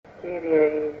Κύριε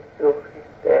Ιησού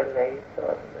Χριστέ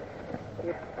ελέησόν με.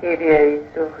 Κύριε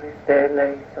Ιησού Χριστέ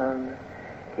ελέησόν με.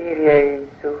 Κύριε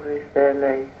Ιησού Χριστέ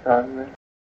ελέησόν με.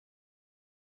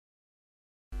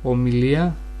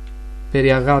 Ομιλία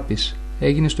περί αγάπης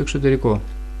έγινε στο εξωτερικό.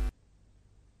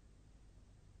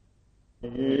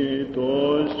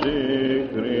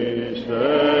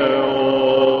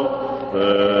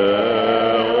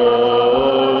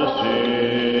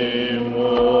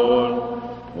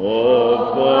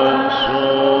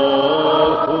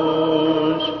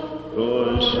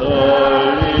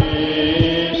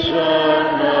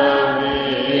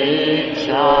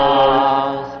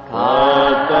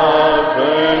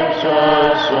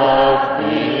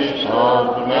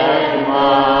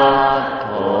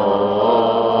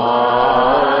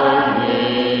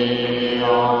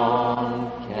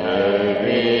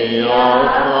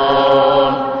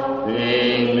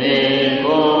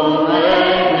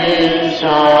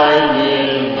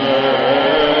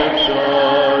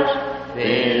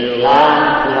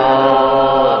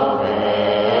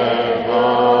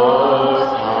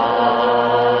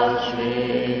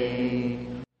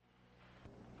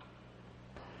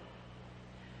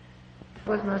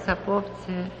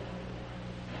 Απόψε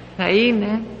θα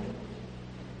είναι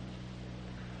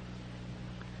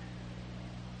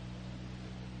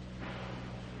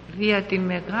δια την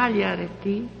μεγάλη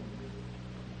αρετή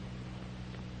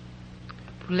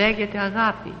που λέγεται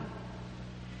αγάπη.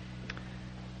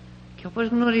 Και όπως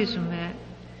γνωρίζουμε,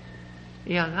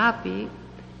 η αγάπη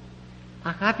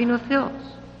είναι ο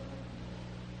Θεός.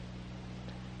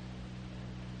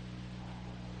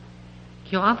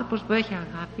 Και ο άνθρωπος που έχει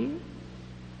αγάπη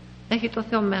έχει το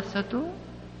Θεό μέσα του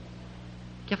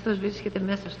και αυτός βρίσκεται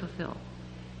μέσα στο Θεό.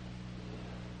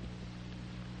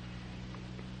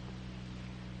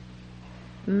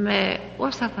 Με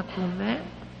όσα θα πούμε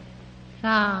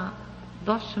θα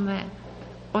δώσουμε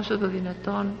όσο το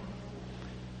δυνατόν,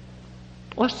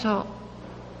 όσο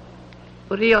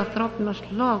μπορεί ο ανθρώπινος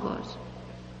λόγος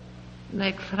να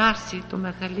εκφράσει το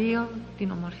μεγαλείο,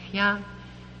 την ομορφιά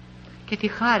και τη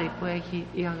χάρη που έχει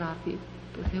η αγάπη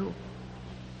του Θεού.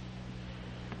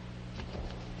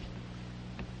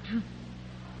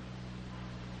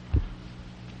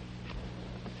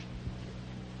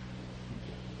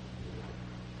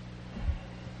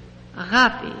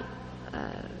 Αγάπη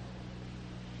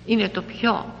είναι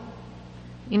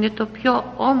το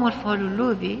πιο όμορφο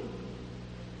λουλούδι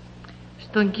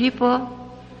στον κήπο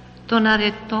των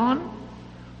αρετών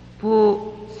που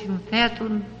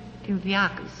συνθέτουν την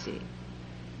διάκριση.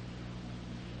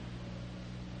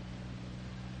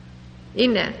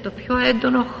 Είναι το πιο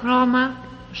έντονο χρώμα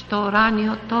στο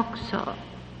ουράνιο τόξο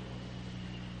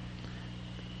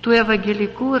του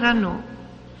Ευαγγελικού ουρανού,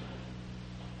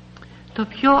 το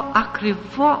πιο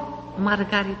ακριβό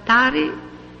μαργαριτάρι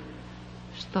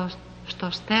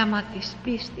στο στέμμα της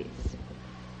πίστης.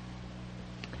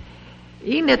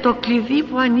 Είναι το κλειδί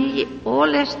που ανοίγει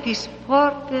όλες τις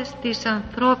πόρτες της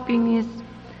ανθρώπινης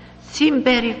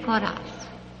συμπεριφοράς.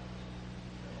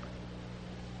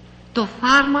 Το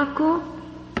φάρμακο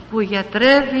που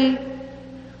γιατρεύει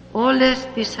όλες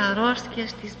τις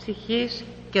αρρώστιες της ψυχής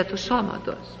και του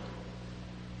σώματος.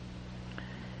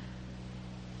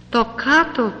 Το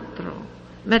κάτωτρο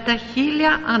με τα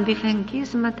 1000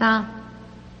 αντιφεγγίσματα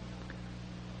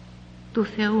του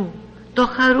Θεού, το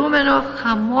χαρούμενο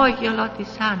χαμόγελο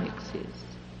της άνοιξης,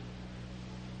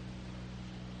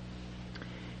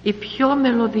 η πιο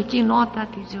μελωδική νότα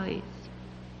της ζωής,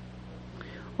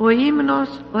 ο ύμνος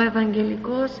ο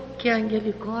ευαγγελικός και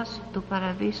αγγελικός του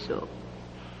παραδείσου.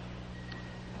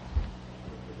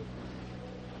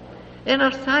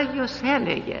 Ένας Άγιος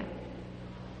έλεγε: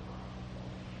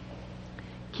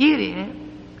 Κύριε,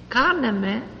 κάνε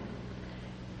με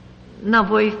να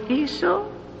βοηθήσω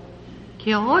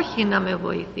και όχι να με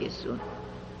βοηθήσουν.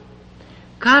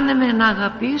 Κάνε με να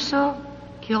αγαπήσω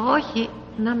και όχι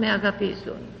να με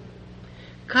αγαπήσουν.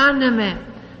 Κάνε με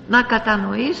να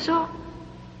κατανοήσω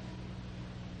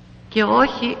και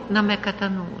όχι να με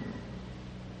κατανοούν.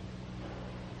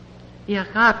 Η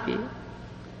αγάπη,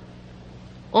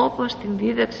 όπως την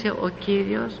δίδαξε ο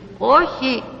Κύριος,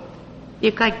 όχι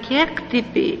η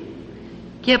κακέκτυπη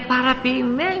και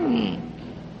παραποιημένη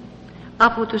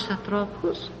από τους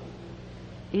ανθρώπους,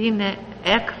 είναι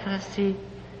έκφραση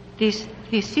της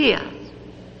θυσίας.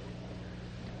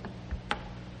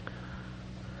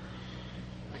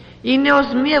 Είναι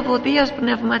οσμή ευωδίας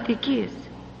πνευματικής.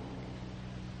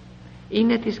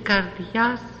 Είναι της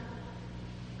καρδιάς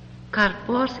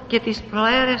καρπός και της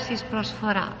προαίρεσης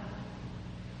προσφορά.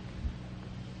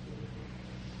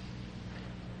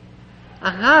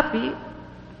 Αγάπη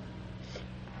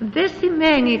δεν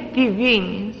σημαίνει τι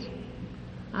δίνεις,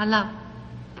 αλλά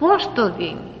πώς το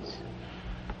δίνεις.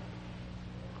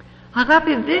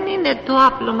 Αγάπη δεν είναι το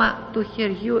άπλωμα του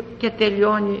χεριού και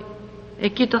τελειώνει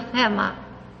εκεί το θέμα,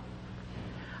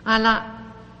 αλλά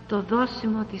το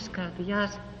δώσιμο της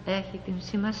καρδιάς έχει την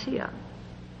σημασία.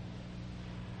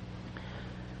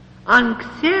 Αν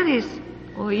ξέρεις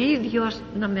ο ίδιος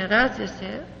να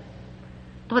μοιράζεσαι,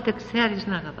 τότε ξέρεις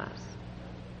να αγαπάς.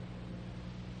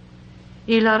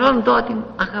 Η λαρών τότην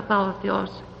αγαπά ο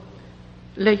Θεός,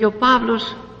 λέγει ο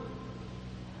Παύλος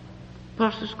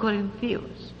προς τους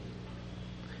Κορινθίους.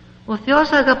 Ο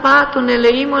Θεός αγαπά τον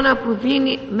ελεήμονα που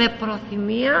δίνει με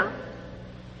προθυμία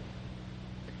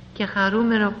και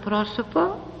χαρούμενο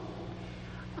πρόσωπο,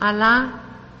 αλλά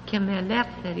και με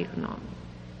ελεύθερη γνώμη.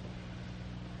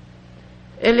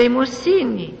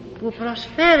 Ελεημοσύνη που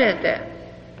προσφέρεται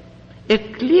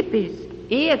εκ λύπης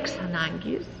ή εξ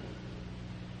ανάγκης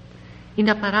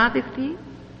είναι απαράδεκτη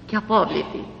και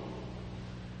απόβλητη.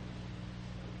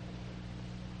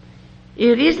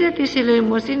 Η ρίζα της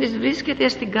ελεημοσύνης βρίσκεται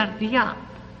στην καρδιά.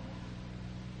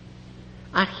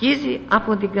 Αρχίζει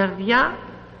από την καρδιά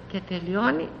και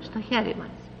τελειώνει στο χέρι μας.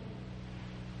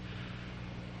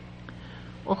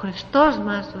 Ο Χριστός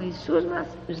μας, ο Ιησούς μας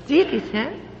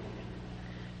ζήτησε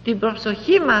την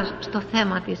προσοχή μας στο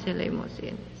θέμα της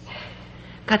ελεημοσύνης.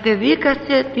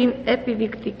 Κατεδίκασε την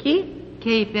επιδεικτική και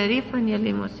υπερήφανη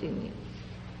ελεημοσύνη.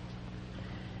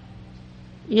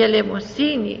 Η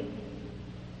ελεημοσύνη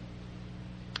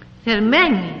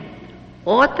θερμαίνει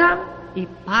όταν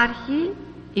υπάρχει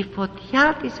η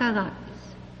φωτιά της αγάπης.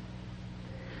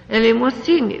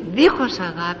 Ελεημοσύνη δίχως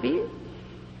αγάπη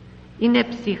είναι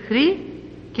ψυχρή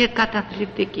και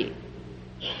καταθλιπτική.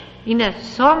 Είναι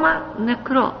σώμα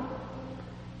νεκρό,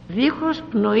 δίχως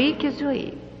πνοή και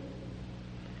ζωή.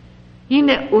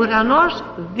 Είναι ουρανός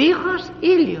δίχως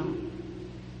ήλιο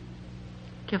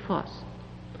και φως.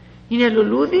 Είναι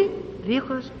λουλούδι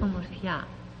δίχως ομορφιά.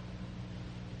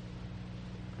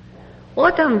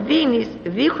 Όταν δίνεις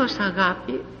δίχως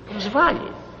αγάπη,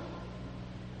 προσβάλλεις,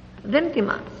 δεν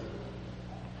τιμάς.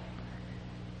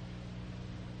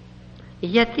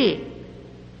 Γιατί?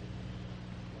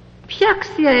 Ποια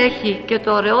αξία έχει και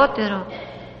το ωραιότερο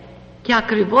και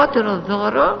ακριβότερο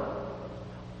δώρο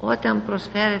όταν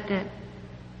προσφέρεται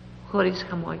χωρίς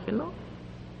χαμόγελο?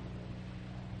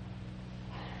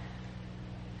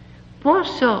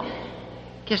 Πόσο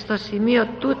και στο σημείο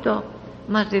τούτο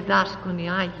μας διδάσκουν οι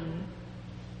Άγιοι.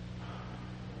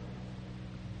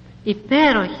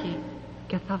 Υπέροχη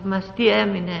και θαυμαστή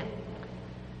έμεινε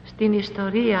στην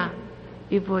ιστορία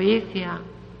η βοήθεια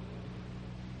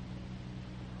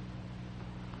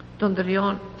των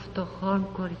 3 φτωχών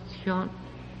κοριτσιών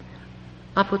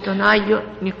από τον Άγιο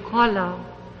Νικόλαο,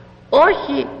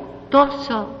 όχι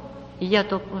τόσο για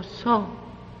το ποσό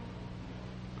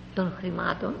των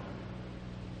χρημάτων,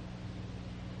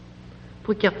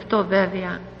 που και αυτό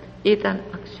βέβαια ήταν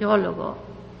αξιόλογο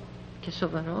και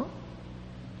σοβαρό,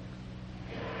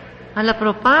 αλλά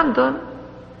προπάντων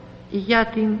για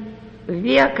την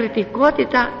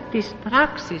διακριτικότητα της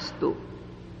πράξης του.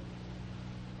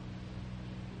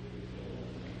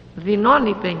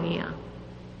 Δεινώνει παινία,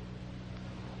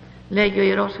 λέγει ο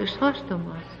Ιερός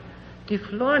Χρυσόστομος,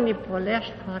 τυφλώνει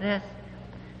πολλές φορές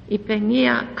η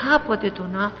παινία κάποτε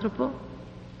τον άνθρωπο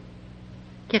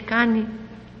και κάνει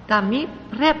τα μη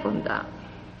πρέποντα,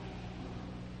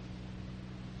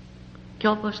 και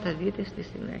όπως θα δείτε στη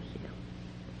συνέχεια.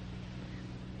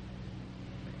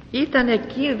 Ήτανε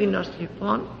κίνδυνος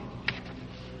λοιπόν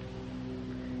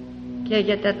και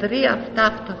για τα 3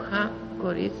 αυτά φτωχά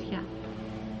κορίτσια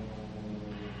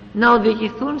να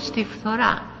οδηγηθούν στη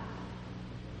φθορά.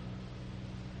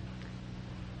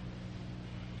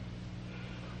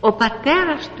 Ο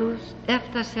πατέρας τους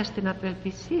έφτασε στην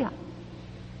απελπισία,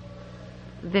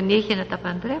 δεν είχε να τα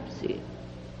παντρέψει,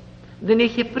 δεν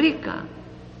είχε πρίκα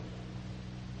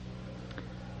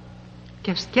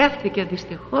και σκέφτηκε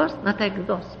δυστυχώς να τα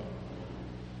εκδώσει.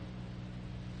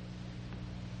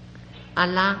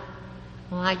 Αλλά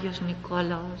ο Άγιος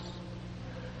Νικόλαος,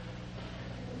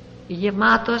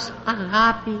 γεμάτος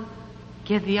αγάπη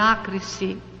και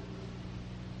διάκριση,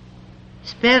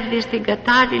 σπέβδει στην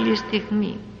κατάλληλη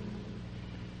στιγμή,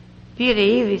 πήρε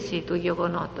είδηση του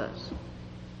γεγονότος.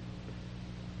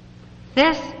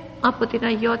 Θες από την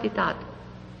αγιότητά του,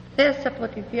 θες από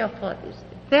τη διαφώτιση,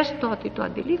 θες το ότι το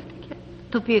αντιλήφθηκε,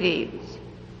 το πήρε είδηση.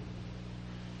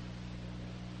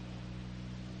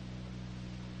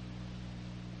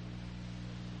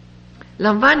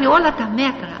 Λαμβάνει όλα τα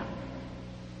μέτρα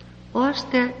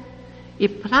ώστε η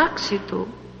πράξη του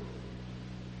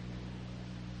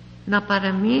να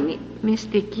παραμείνει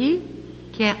μυστική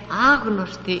και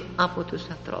άγνωστη από τους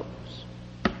ανθρώπους.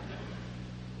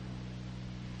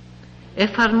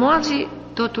 εφαρμόζει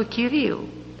το του Κυρίου.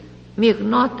 Μη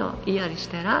γνώτο η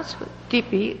αριστερά σου, τι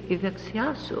πει η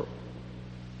δεξιά σου.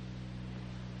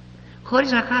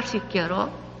 Χωρίς να χάσει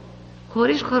καιρό,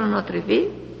 χωρίς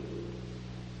χρονοτριβή,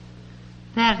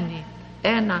 παίρνει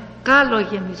ένα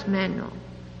καλογεμισμένο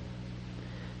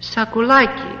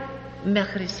σακουλάκι με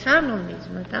χρυσά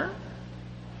νομίσματα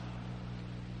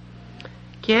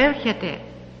και έρχεται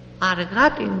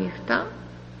αργά τη νύχτα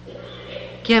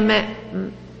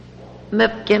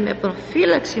και με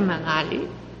προφύλαξη μεγάλη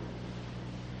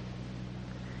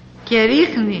και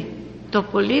ρίχνει το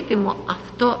πολύτιμο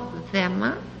αυτό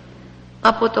δέμα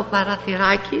από το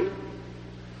παραθυράκι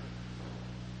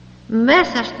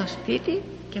μέσα στο σπίτι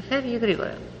και φεύγει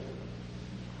γρήγορα.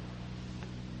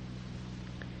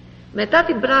 Μετά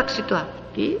την πράξη του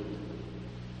αυτή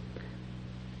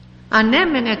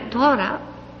ανέμενε τώρα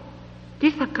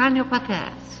τι θα κάνει ο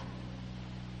πατέρας.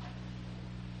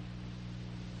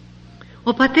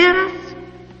 Ο πατέρας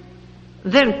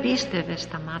δεν πίστευε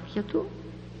στα μάτια του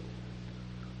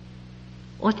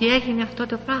ότι έγινε αυτό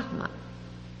το πράγμα.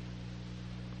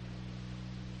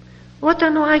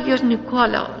 Όταν ο Άγιος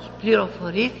Νικόλαος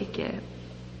πληροφορήθηκε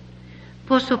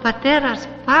πως ο πατέρας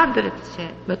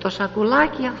πάντρεψε με το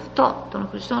σακουλάκι αυτό των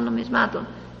χρυσών νομισμάτων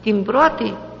την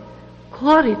πρώτη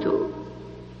κόρη του,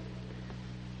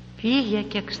 πήγε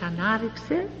και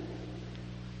ξανάριξε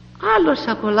άλλο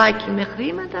σακουλάκι με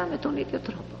χρήματα με τον ίδιο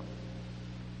τρόπο.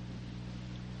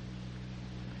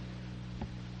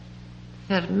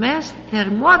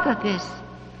 Θερμότατες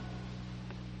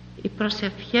οι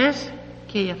προσευχές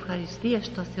και οι ευχαριστίες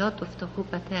στο Θεό του φτωχού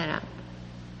πατέρα,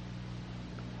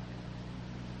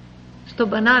 στον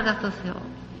Πανάγαθο Θεό.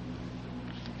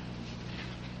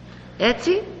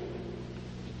 Έτσι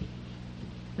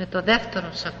με το δεύτερο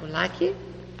σακουλάκι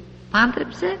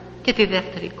πάντρεψε και τη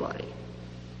δεύτερη κόρη.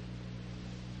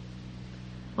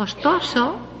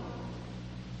 Ωστόσο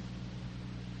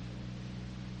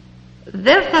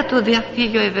δεν θα του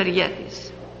διαφύγει ο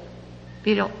ευεργέτης.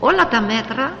 Πήρε όλα τα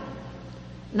μέτρα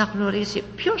να γνωρίσει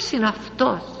ποιος είναι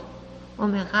αυτός ο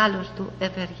μεγάλος του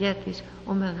ευεργέτης,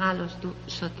 ο μεγάλος του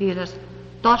σωτήρας,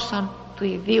 τόσον του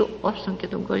ιδίου όσων και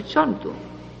των κοριτσών του.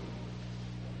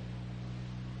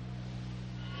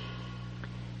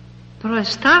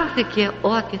 Προαισθάνθηκε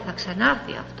ότι θα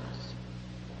ξανάρθει αυτός.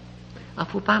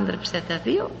 Αφού πάντρεψε τα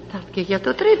δύο, θα έρθει και για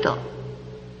το τρίτο.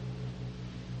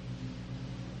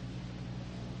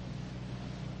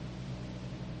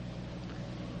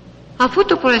 Αφού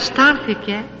το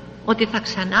προαισθάνθηκε ότι θα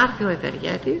ξανάρθει ο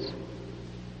ευεργέτης,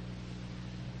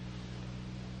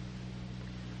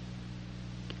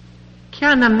 και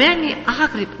αναμένει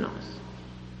άγρυπνος,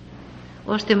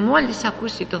 ώστε μόλις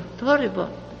ακούσει τον θόρυβο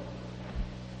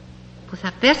που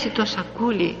θα πέσει το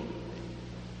σακούλι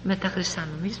με τα χρυσά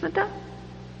νομίσματα,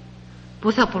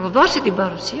 που θα προδώσει την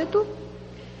παρουσία του,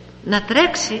 να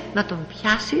τρέξει να τον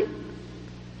πιάσει,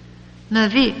 να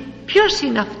δει ποιος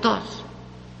είναι αυτός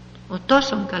ο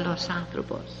τόσο καλός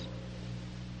άνθρωπος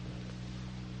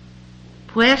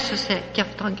που έσωσε και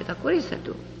αυτόν και τα κορίτσια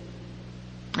του.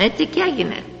 Έτσι και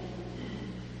έγινε.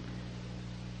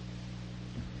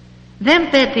 Δεν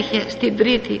πέτυχε στην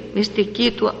τρίτη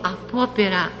μυστική του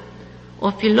απόπειρα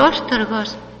ο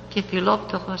φιλόστεργος και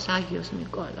φιλόπτωχος Άγιος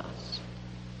Νικόλαος.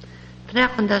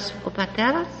 Τρέχοντας ο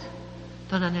πατέρας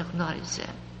τον ανεγνώριζε.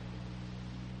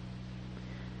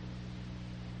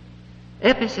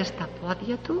 Έπεσε στα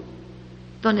πόδια του,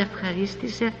 τον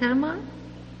ευχαρίστησε θερμά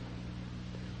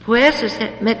που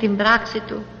έσωσε με την πράξη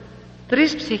του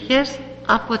 3 ψυχές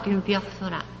από την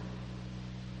διαφθορά.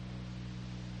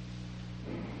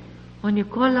 Ο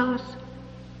Νικόλαος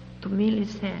του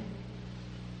μίλησε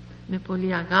με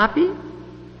πολύ αγάπη,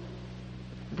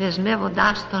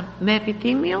 δεσμεύοντάς τον με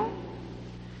επιτίμιο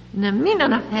να μην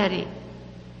αναφέρει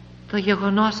το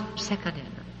γεγονός σε κανέναν.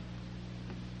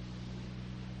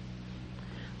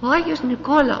 Ο Άγιος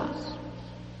Νικόλαος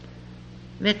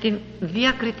με την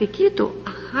διακριτική του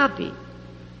αγάπη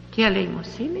και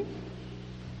ελεημοσύνη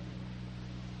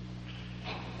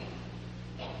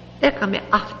έκαμε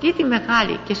αυτή τη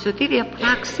μεγάλη και σωτήρια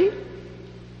πράξη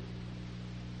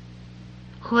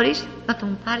χωρίς να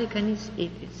τον πάρει κανείς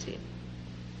είδηση.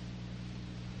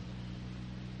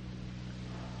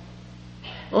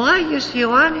 Ο Άγιος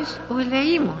Ιωάννης ο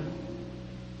Ελεήμων,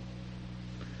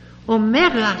 ο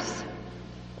μέγας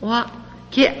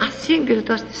και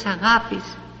ασύγκριτος της αγάπης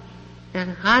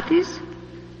εργάτης,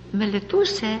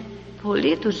 μελετούσε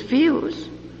πολύ τους βίους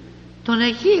των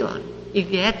Αγίων.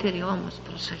 Ιδιαίτερη όμως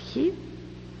προσοχή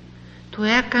του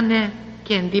έκανε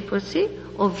και εντύπωση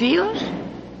ο βίος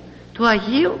του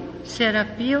Αγίου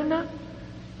Σεραπίωνα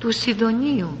του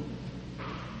Σιδωνίου,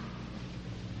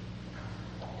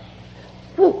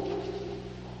 που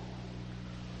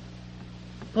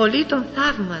πολύ τον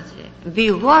θαύμαζε.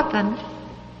 Διηγόταν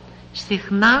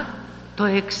συχνά το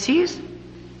εξής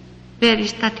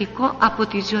περιστατικό από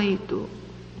τη ζωή του.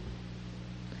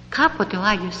 Κάποτε ο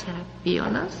Άγιος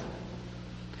Σεραπίωνας,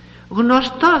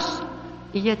 γνωστός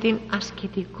για την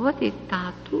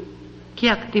ασκητικότητά του και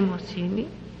ακτιμοσύνη,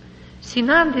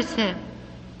 συνάντησε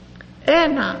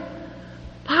ένα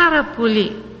πάρα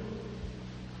πολύ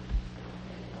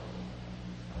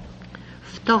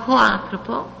φτωχό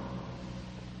άνθρωπο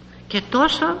και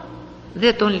τόσο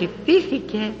δεν τον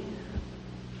λυπήθηκε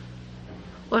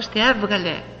ώστε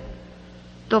έβγαλε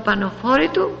το πανοφόρι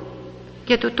του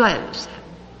και του το έδωσε.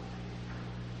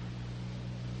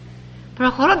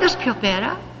 Προχωρώντας πιο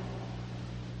πέρα,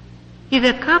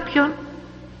 είδε κάποιον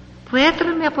που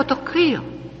έτρεμε από το κρύο.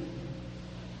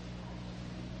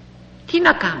 Τι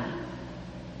να κάνει?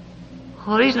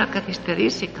 Χωρίς να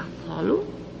καθυστερήσει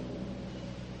καθόλου,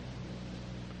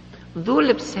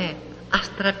 δούλεψε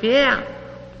αστραπιαία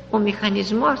ο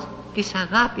μηχανισμός της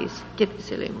αγάπης και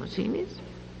της ελεημοσύνης,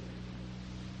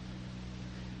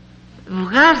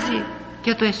 βγάζει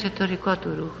και το εσωτερικό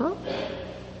του ρούχο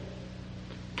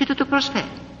και του το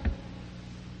προσφέρει.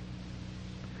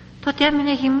 Τότε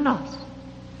έμεινε γυμνός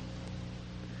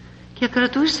και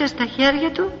κρατούσε στα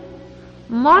χέρια του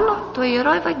μόνο το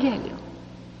Ιερό Ευαγγέλιο.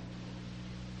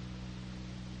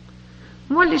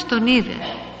 Μόλις τον είδε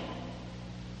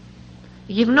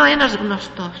γυμνό ένας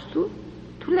γνωστός του,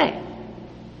 του λέει: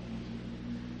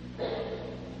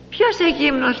 ποιος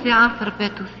εγύμνωσε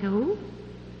άνθρωπε του Θεού?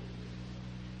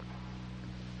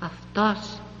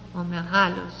 Αυτός ο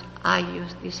μεγάλος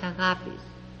Άγιος της αγάπης.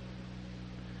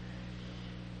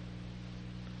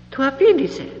 Του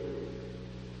απήντησε: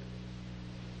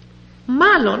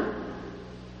 μάλλον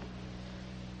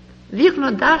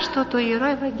δείχνοντάς το Ιερό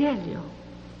Ευαγγέλιο.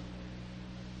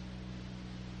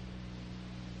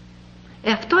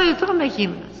 Αυτό εδώ με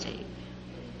γύμνασε.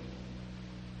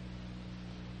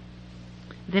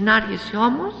 Δεν άργησε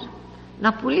όμως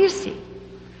να πουλήσει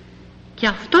και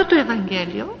αυτό το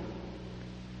Ευαγγέλιο,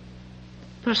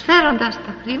 προσφέροντας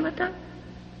τα χρήματα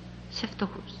σε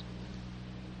φτωχούς.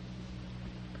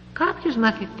 Κάποιος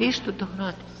μαθητής του το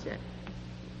ρώτησε: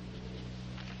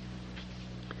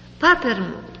 πάτερ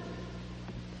μου,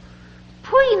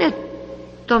 πού είναι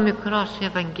το μικρό σου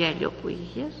Ευαγγέλιο που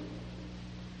είχες?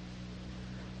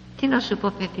 Τι να σου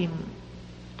πω παιδί μου,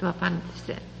 του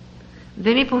απάντησε,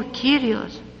 δεν είπε ο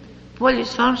Κύριος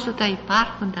πώλησόν σου τα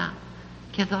υπάρχοντα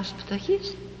και δώσ'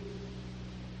 φτωχής?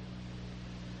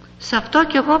 Σε αυτό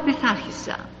κι εγώ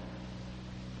πειθάρχησα.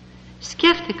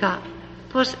 Σκέφτηκα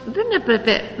πως δεν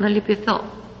έπρεπε να λυπηθώ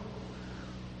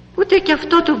ούτε και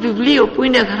αυτό το βιβλίο που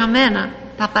είναι γραμμένα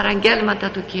τα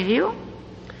παραγγέλματα του Κυρίου,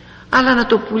 αλλά να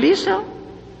το πουλήσω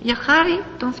για χάρη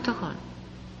των φτωχών.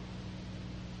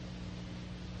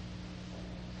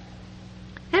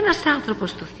 Ένας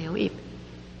άνθρωπος του Θεού είπε: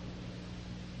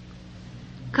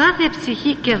 κάθε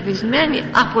ψυχή κερδισμένη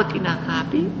από την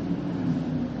αγάπη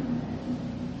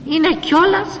είναι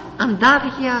κιόλας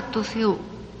αντάργεια του Θεού.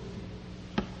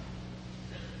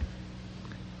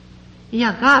 Η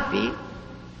αγάπη,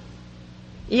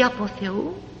 η από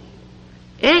Θεού,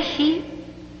 έχει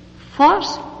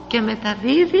φως και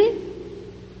μεταδίδει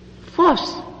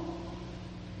φως.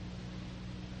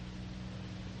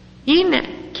 Είναι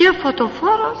και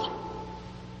φωτοφόρος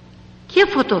και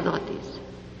φωτοδότης.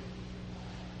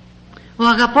 Ο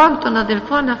αγαπών των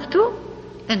αδελφών αυτού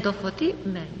εν το φωτί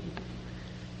μένει,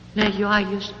 λέγει ο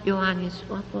Άγιος Ιωάννης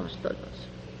ο Απόστολος.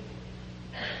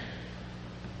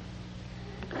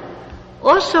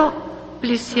 Όσο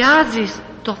πλησιάζεις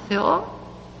το Θεό,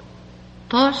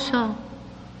 τόσο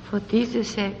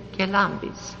φωτίζεσαι και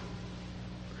λάμπεις.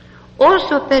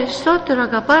 Όσο περισσότερο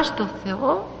αγαπάς το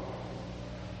Θεό,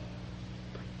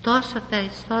 τόσο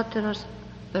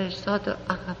περισσότερο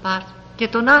αγαπάς και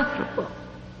τον άνθρωπο.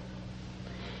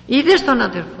 Είδες τον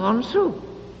αδελφόν σου,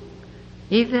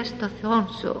 είδες το Θεό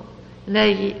σου,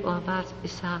 λέγει ο Αββάς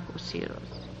Ισαάκ ο Σύρος.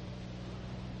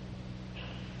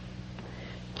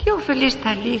 Τι ωφελεί στα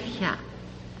αλήθεια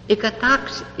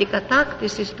η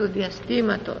κατάκτηση του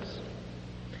διαστήματος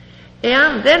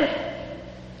εάν δεν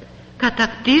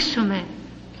κατακτήσουμε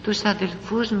τους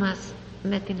αδελφούς μας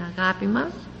με την αγάπη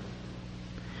μας?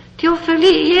 Τι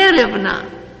ωφελεί η έρευνα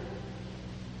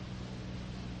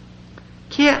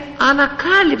και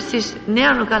ανακάλυψης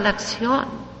νέων γαλαξιών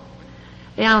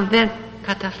εάν δεν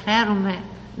καταφέρουμε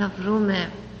να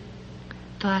βρούμε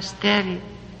το αστέρι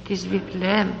της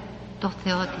Βιθλεέμ, το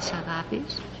Θεό της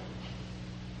αγάπης?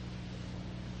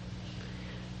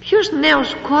 Ποιους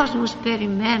νέους κόσμους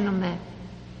περιμένουμε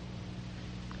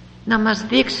να μας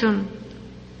δείξουν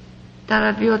στα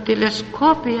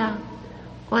ραδιοτηλεσκόπια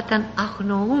όταν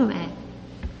αγνοούμε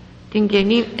την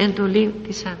καινή εντολή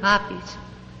της αγάπης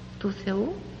του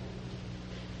Θεού?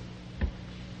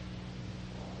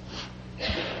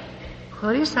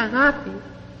 Χωρίς αγάπη,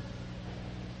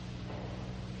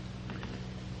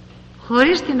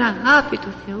 χωρίς την αγάπη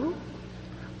του Θεού,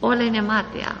 όλα είναι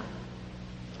μάταια,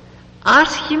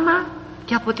 άσχημα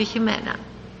και αποτυχημένα.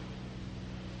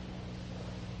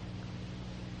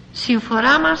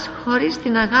 Συμφορά μας χωρίς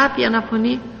την αγάπη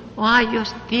αναφωνεί ο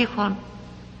Άγιος Τείχων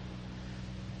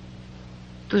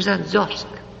του Ζαντζόσκ.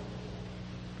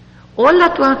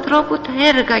 Όλα του ανθρώπου τα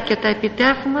έργα και τα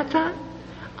επιτεύγματα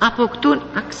αποκτούν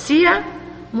αξία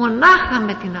μονάχα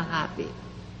με την αγάπη.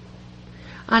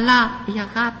 Αλλά η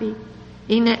αγάπη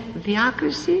είναι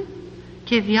διάκριση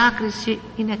και η διάκριση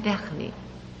είναι τέχνη.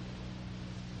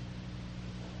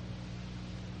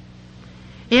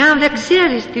 Εάν δεν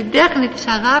ξέρεις την τέχνη της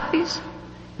αγάπης,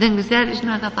 δεν ξέρεις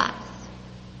να αγαπάς.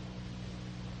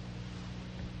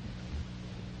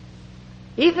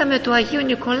 Είδαμε του Αγίου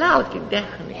Νικολάου την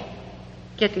τέχνη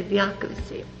και τη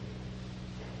διάκριση.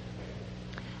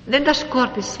 Δεν τα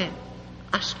σκόρπισε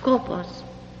ασκόπως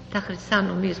τα χρυσά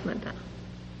νομίσματα.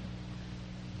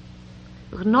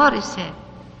 Γνώρισε,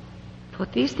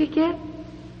 φωτίστηκε,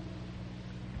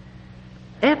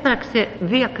 έπραξε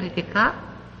διακριτικά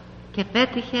και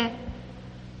πέτυχε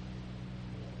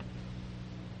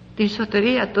την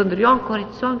σωτηρία των 3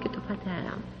 κοριτσών και του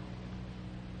πατέρα.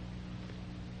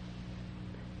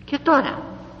 Και τώρα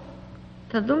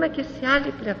θα δούμε και σε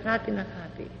άλλη πλευρά την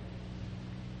αγάπη.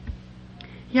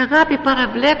 Η αγάπη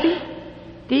παραβλέπει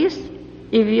τις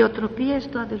ιδιοτροπίες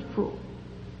του αδελφού.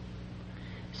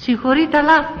 Συγχωρεί τα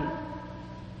λάθη,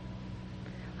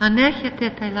 ανέχεται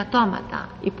τα ελαττώματα,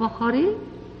 υποχωρεί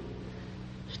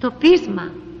στο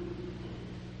πείσμα,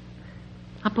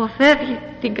 αποφεύγει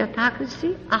την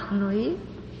κατάκριση, αγνοεί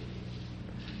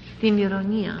την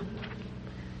ηρωνία,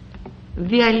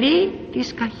 διαλύει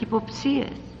τις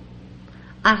καχυποψίες,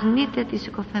 αρνείται τις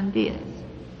συκοφαντίες,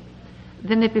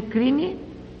 δεν επικρίνει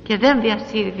και δεν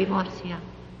διασύρει δημόσια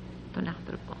τον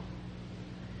άνθρωπο.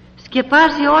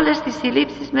 Σκεπάζει όλες τις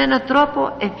συλλήψεις με έναν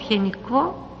τρόπο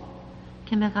ευγενικό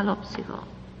και μεγαλόψυχο.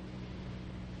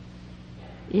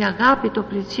 Η αγάπη το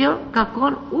πλησίο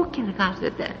κακόν ούκ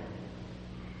εργάζεται,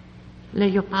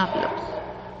 λέει ο Παύλος,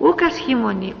 ούκ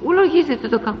ασχήμονη, ου λογίζεται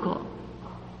το κακό.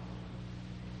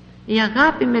 Η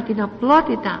αγάπη με την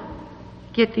απλότητα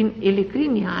και την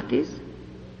ειλικρίνειά της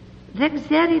δεν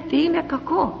ξέρει τι είναι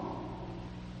κακό.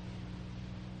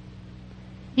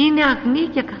 Είναι αγνή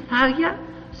και καθάρια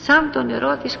σαν το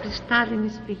νερό της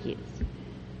κρυστάλλινης πηγής.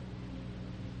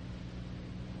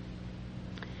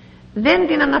 Δεν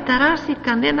την αναταράσει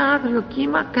κανένα άγριο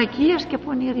κύμα κακίας και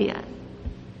πονηρίας.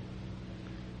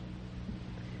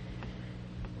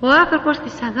 Ο άνθρωπος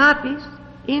της αγάπης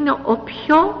είναι ο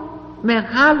πιο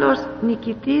μεγάλος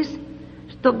νικητής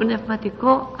στον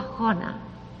πνευματικό αγώνα.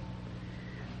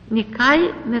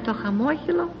 Νικάει με το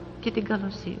χαμόγελο και την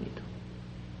καλοσύνη του.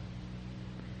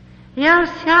 Εάν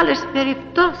σε άλλες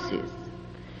περιπτώσεις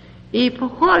η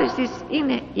υποχώρηση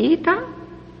είναι ήττα,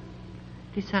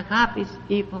 της αγάπης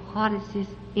η υποχώρηση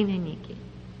είναι νίκη.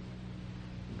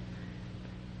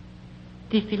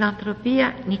 Τη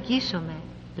φιλανθρωπία νικήσομαι,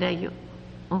 λέει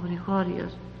ο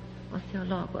Γρηγόριος ο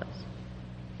θεολόγος.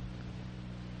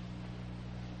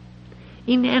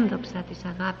 Είναι ένδοξα της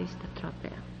αγάπης τα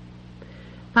τρόπαια,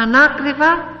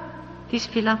 πανάκριβα της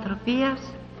φιλανθρωπίας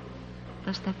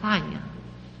τα στεφάνια.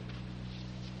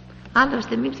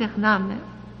 Άλλωστε μην ξεχνάμε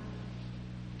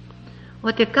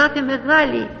ότι κάθε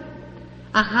μεγάλη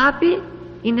αγάπη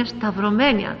είναι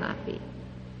σταυρωμένη αγάπη.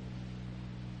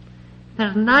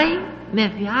 Περνάει με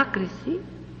διάκριση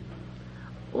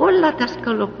όλα τα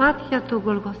σκαλοπάτια του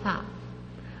Γολγοθά.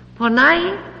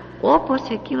 Πονάει όπως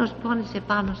εκείνος πόνησε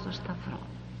πάνω στο σταυρό.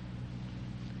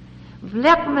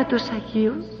 Βλέπουμε τους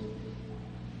Αγίους,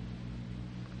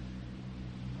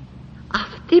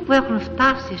 αυτοί που έχουν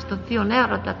φτάσει στον θείον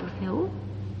έρωτα του Θεού,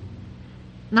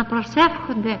 να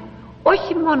προσεύχονται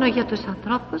όχι μόνο για τους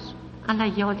ανθρώπους αλλά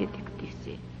για όλη την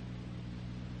κτήση.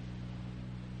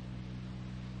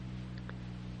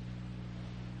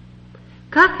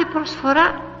 Κάθε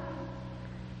προσφορά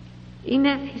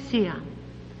είναι θυσία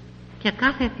και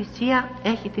κάθε θυσία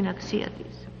έχει την αξία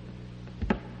της.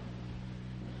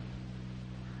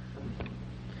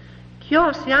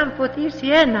 Ποιος εάν ποτίσει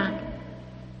ένα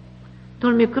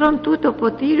τον μικρόν τούτο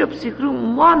ποτήριο ψυχρού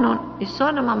μόνον εις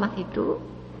όνομα μαθητού,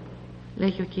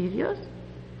 λέγει ο Κύριος,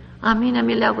 αμήνα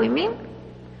μη λέγω ημίν,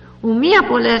 ου μη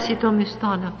απολέσει το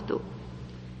μισθόν αυτού.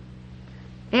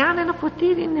 Εάν ένα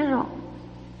ποτήρι νερό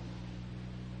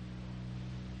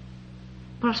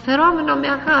προσφερόμενο με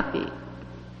αγάπη,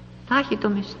 θα έχει το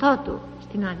μισθό του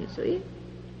στην άλλη ζωή.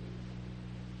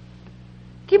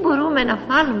 Τι μπορούμε να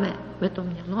βάλουμε με το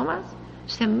μυαλό μας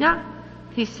σε μια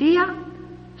θυσία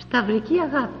σταυρική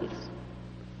αγάπης?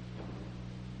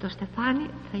 Το στεφάνι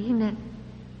θα είναι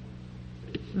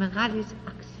μεγάλης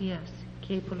αξίας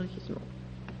και υπολογισμού.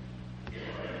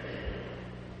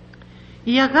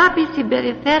 Η αγάπη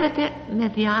συμπεριφέρεται με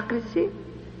διάκριση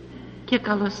και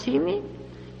καλοσύνη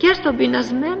και στον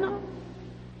πεινασμένο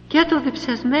και τον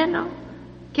διψασμένο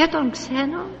και τον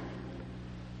ξένο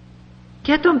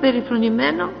και τον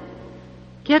περιφρονημένο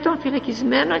και τον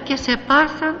φυλακισμένο και σε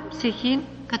πάσα ψυχήν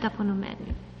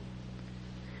καταπονουμένη.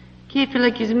 Και οι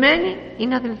φυλακισμένοι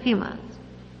είναι αδελφοί μας.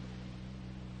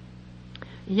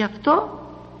 Γι' αυτό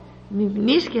μη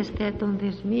μνήσκεστε των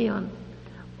δεσμίων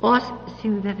ως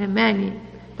συνδεδεμένοι,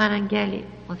 παραγγέλει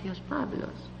ο Θείος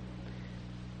Παύλος.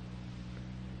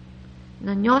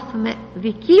 Να νιώθουμε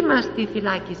δική μας τη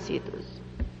φυλάκισή τους.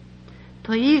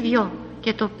 Το ίδιο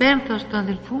και το πένθος του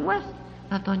αδελφού μας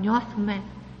να το νιώθουμε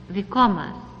δικό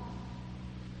μας.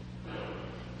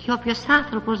 Και όποιος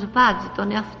άνθρωπος βάζει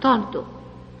τον εαυτόν του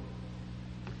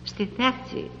στη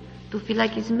θέση του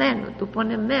φυλακισμένου, του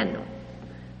πονεμένου,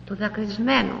 του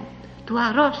δακρυσμένου, του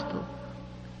αρρώστου,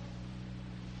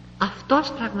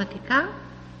 αυτός πραγματικά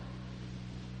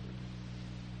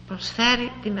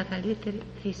προσφέρει τη μεγαλύτερη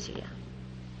θυσία,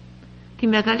 τη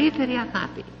μεγαλύτερη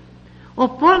αγάπη. Ο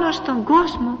πόνος στον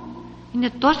κόσμο είναι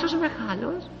τόσο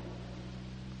μεγάλος,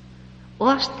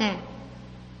 ώστε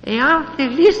εάν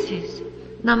θελήσεις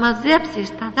να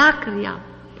μαζέψεις τα δάκρυα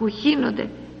που χύνονται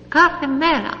κάθε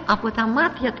μέρα από τα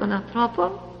μάτια των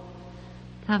ανθρώπων,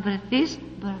 θα βρεθείς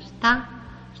μπροστά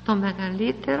στο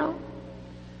μεγαλύτερο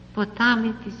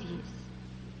ποτάμι της γης,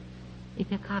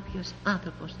 είπε κάποιος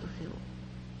άνθρωπος του Θεού.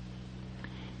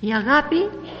 Η αγάπη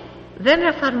δεν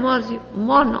εφαρμόζει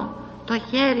μόνο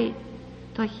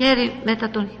το χέρι μετά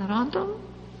των χερόντων,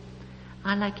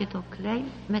 αλλά και το κλαίει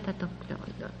μετά των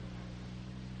κλαίοντων.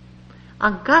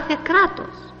 Αν κάθε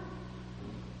κράτος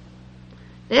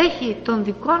έχει τον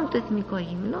δικό του εθνικό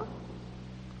ύμνο,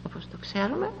 όπως το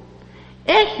ξέρουμε,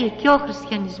 έχει και ο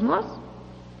χριστιανισμός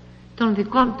τον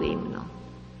δικό του ύμνο,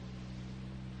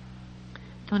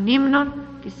 τον ύμνο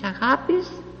της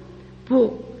αγάπης,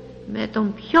 που με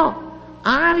τον πιο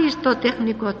άριστο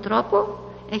τεχνικό τρόπο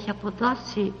έχει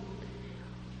αποδώσει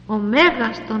ο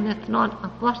μέγας των εθνών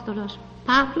Απόστολος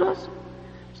Παύλος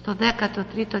στο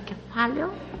 13ο κεφάλαιο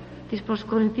της προς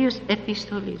Κορινθίους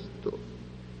επιστολής του.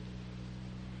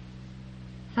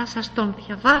 Θα σας τον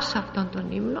διαβάσω αυτόν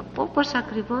τον ύμνο όπως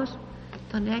ακριβώς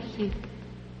τον έχει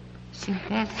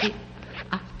συνθέσει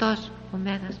αυτός ο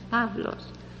Μέγας Παύλος.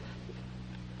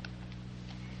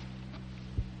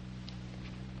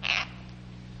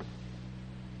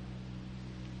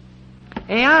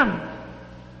 Εάν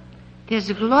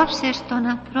τις γλώσσες των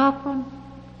ανθρώπων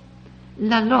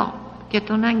λαλώ και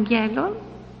των αγγέλων,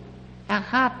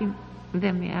 αγάπη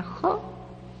δεν με έχω,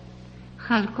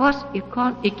 χαλκός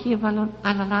εικόν εκύβαλον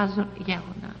αλλάζουν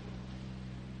γέγονα.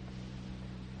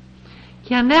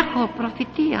 Και αν έχω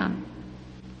προφητείαν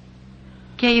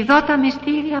και ειδώ τα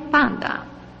μυστήρια πάντα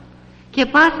και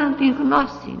πάσαν την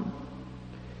γνώση,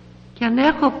 και αν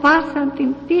έχω πάσαν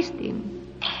την πίστη,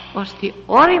 ώστε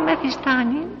όρη με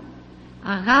θυστάνει,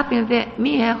 αγάπη δε μη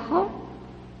έχω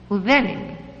ουδέν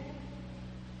είναι.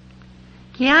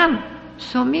 Και αν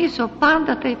σωμίζω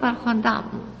πάντα τα υπάρχοντά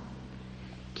μου,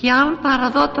 και αν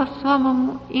παραδώ το σώμα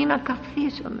μου ή να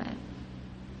καυθίζομαι,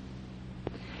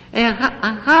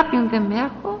 αγάπη δεν με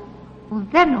έχω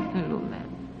ουδέν ωφελούμε.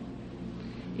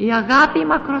 Η αγάπη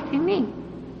μακροθυμεί,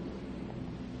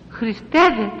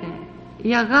 χριστεύεται,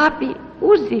 η αγάπη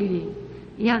ούζηλη,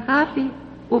 η αγάπη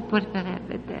ου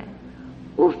περτερεύεται,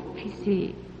 ου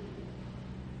φυσεί,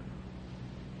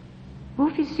 ου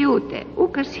φυσιούται, ου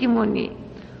κασχημονεί,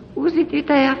 ου ζητεί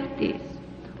τα εαυτής,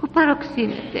 ου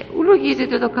παροξύνεται, ου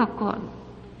λογίζεται το κακόν,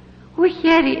 ου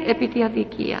χαίρει επί τη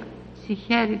αδικία,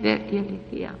 συγχαίρει δε τη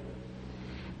αληθεία.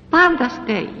 Πάντα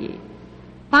στέγει,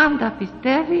 πάντα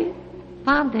πιστεύει,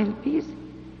 πάντα ελπίζει,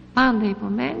 πάντα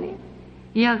υπομένει,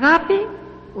 η αγάπη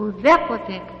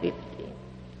ουδέποτε εκπίπτει.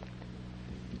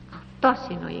 Αυτός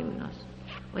είναι ο ύμνος,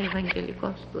 ο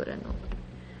Ευαγγελικός του ουρανού.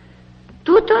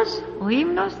 Τούτος ο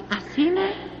ύμνος ας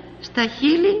είναι στα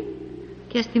χείλη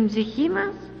και στην ψυχή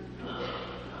μας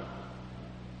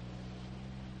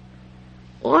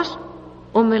ως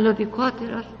ο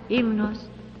μελωδικότερος ύμνος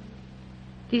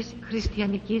της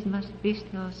χριστιανικής μας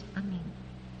πίστεως. Αμήν.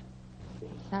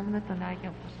 Ψάλουμε τον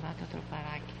Άγιο Απόστολο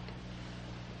Τροπαράκη.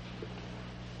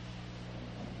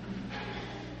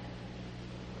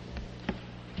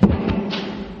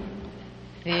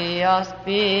 Θείος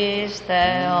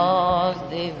πίστεως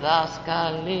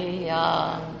διδασκαλία,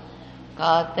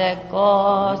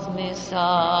 κατεκόσμησα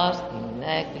στην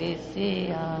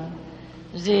Εκκλησία,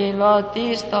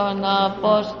 ζηλωτής των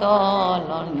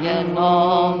Αποστόλων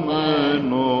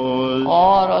γενόμενος,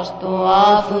 όρος του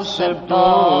άθου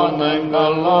σεπτών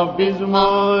εγκαλόπισμα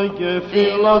και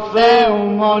φιλοθέου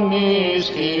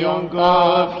μονίσχυον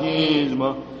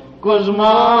καυχίσμα,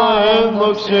 κοσμά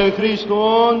ένδοξε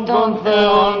Χριστόν τον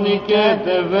Θεόν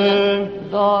νικέτευε,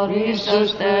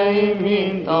 δωρήσαστε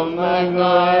ημίν το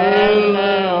μέγα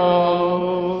έλεος.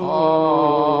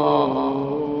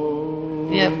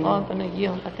 Διευχών των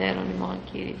Αγίων Πατέρων ημών,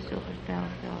 Κύριε Ιησού Χριστέ ο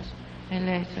Θεός,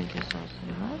 ελέησον και σώσον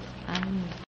ημάς. Αμήν.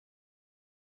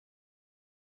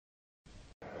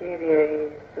 Κύριε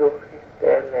Ιησού Χριστέ,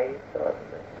 ελέησον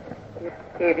με.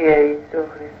 Κύριε Ιησού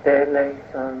Χριστέ,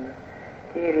 ελέησον με.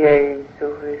 Κύριε Ιησού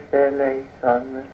Χριστέ, ελέησον με.